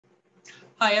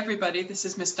Hi everybody, this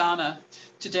is Miss Donna.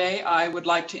 Today I would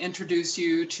like to introduce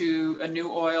you to a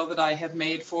new oil that I have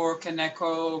made for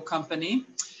Koneko Company.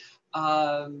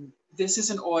 This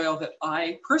is an oil that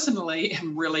I personally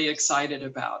am really excited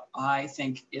about. I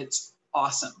think it's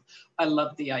awesome. I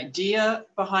love the idea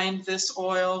behind this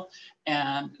oil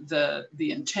and the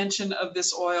intention of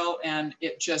this oil, and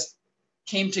it just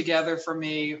came together for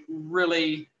me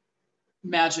really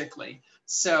magically.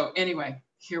 So anyway,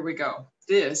 here we go.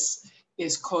 This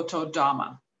is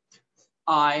Kotodama.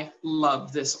 I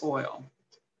love this oil.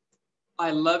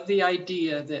 I love the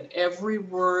idea that every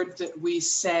word that we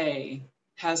say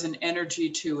has an energy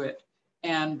to it,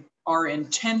 and our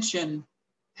intention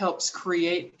helps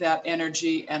create that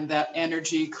energy, and that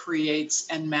energy creates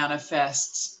and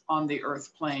manifests on the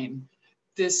earth plane.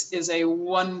 This is a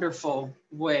wonderful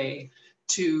way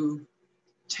to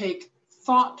take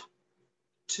thought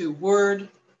to word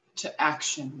to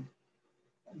action.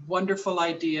 Wonderful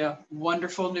idea,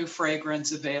 wonderful new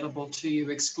fragrance available to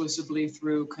you exclusively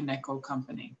through Koneko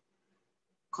Company.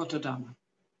 Kotodama.